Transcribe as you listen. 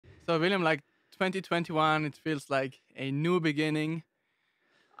So, William, like 2021, it feels like a new beginning.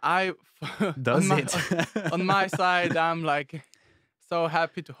 I, on Does my it? on my side, I'm like so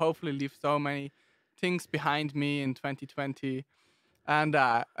happy to hopefully leave so many things behind me in 2020. And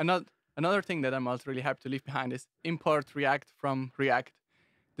another thing that I'm also really happy to leave behind is import React from React,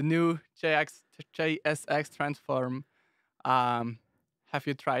 the new JSX transform. Um, have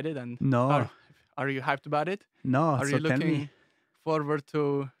you tried it, and No, are you hyped about it? no. Are So you tell me. looking forward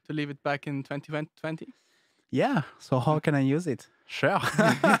to leave it back in 2020? Yeah. So how can I use it? Sure.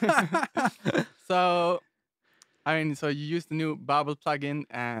 So I mean, so you use the new Babel plugin,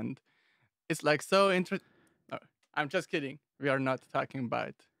 and it's like so interesting. I'm just kidding. We are not talking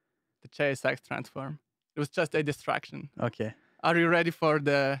about the JSX transform. It was just a distraction. Okay. Are you ready for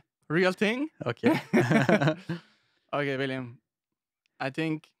the real thing? Okay. Okay, William. I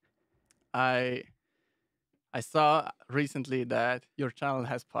think I I saw recently that your channel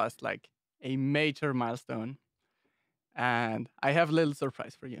has passed like a major milestone, and I have a little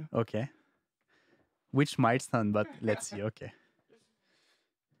surprise for you. Okay. Which milestone? But let's see. Okay.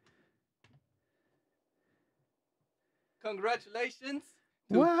 Congratulations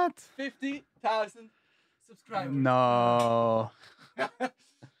to What? 50,000 subscribers. No.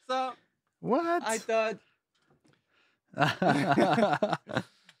 So What? I thought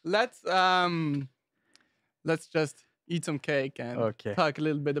let's let's just eat some cake and Okay. talk a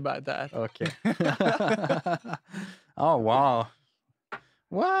little bit about that. Okay. Oh wow.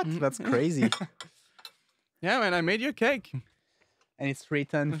 What? That's crazy. Yeah, man, I made you a cake. And it's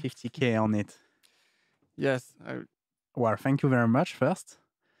written 50K on it. Yes. Well, thank you very much first.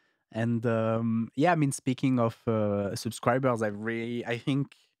 And yeah, I mean, speaking of subscribers, I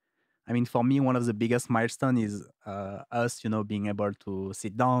think, I mean, for me, one of the biggest milestone is us, being able to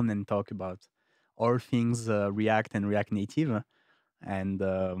sit down and talk about all things React and React Native. And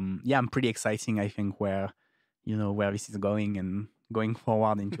yeah, I'm pretty exciting, I think, where this is going and going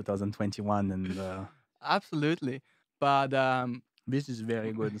forward in 2021. And Absolutely. But this is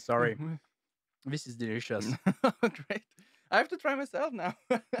very good. Sorry. This is delicious. great. I have to try myself now.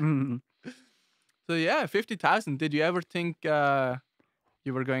 Mm. So yeah, 50,000. Did you ever think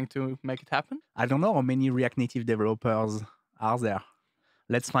you were going to make it happen? I don't know how many React Native developers are there.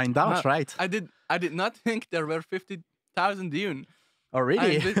 Let's find out, Well, right? I did not think there were 50,000 even. Oh,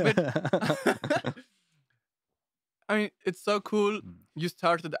 really? I mean, it's so cool. You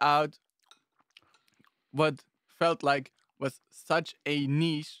started out what felt like was such a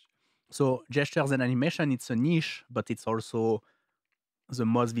niche. So gestures and animation, it's a niche, but it's also the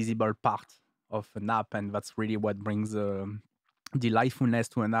most visible part of an app, and that's really what brings delightfulness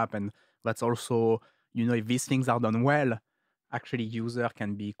to an app. And that's also, if these things are done well, actually user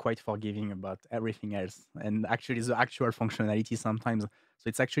can be quite forgiving about everything else, and actually the actual functionality sometimes. So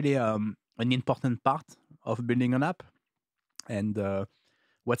it's actually an important part of building an app. And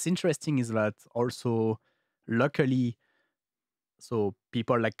what's interesting is that also, luckily, so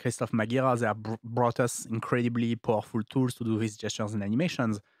people like Christophe Magira, they have brought us incredibly powerful tools to do these gestures and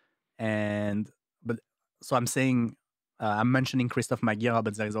animations. But so I'm mentioning Christophe Magira,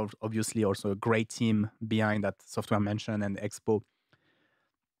 but there is obviously also a great team behind that Software Mention and Expo.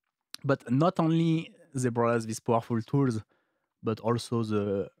 But not only they brought us these powerful tools, but also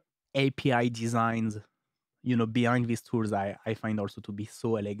the API designs, behind these tools, I find also to be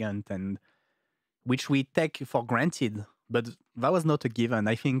so elegant, and which we take for granted, but that was not a given.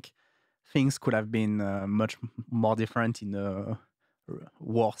 I think things could have been much more different in a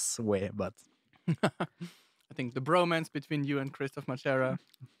worse way, but I think the bromance between you and Christoph Machera,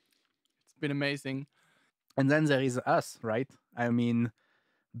 it's been amazing. and then there is us, right? I mean,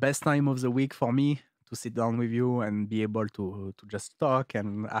 best time of the week for me to sit down with you and be able to just talk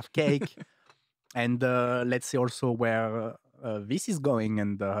and have cake. And let's see also where this is going,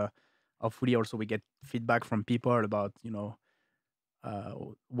 and hopefully also we get feedback from people about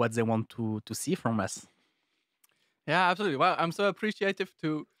what they want to see from us. Yeah, absolutely. Well, I'm so appreciative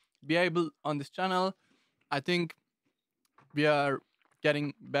to be able on this channel. I think we are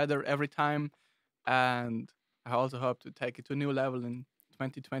getting better every time, and I also hope to take it to a new level in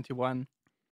 2021.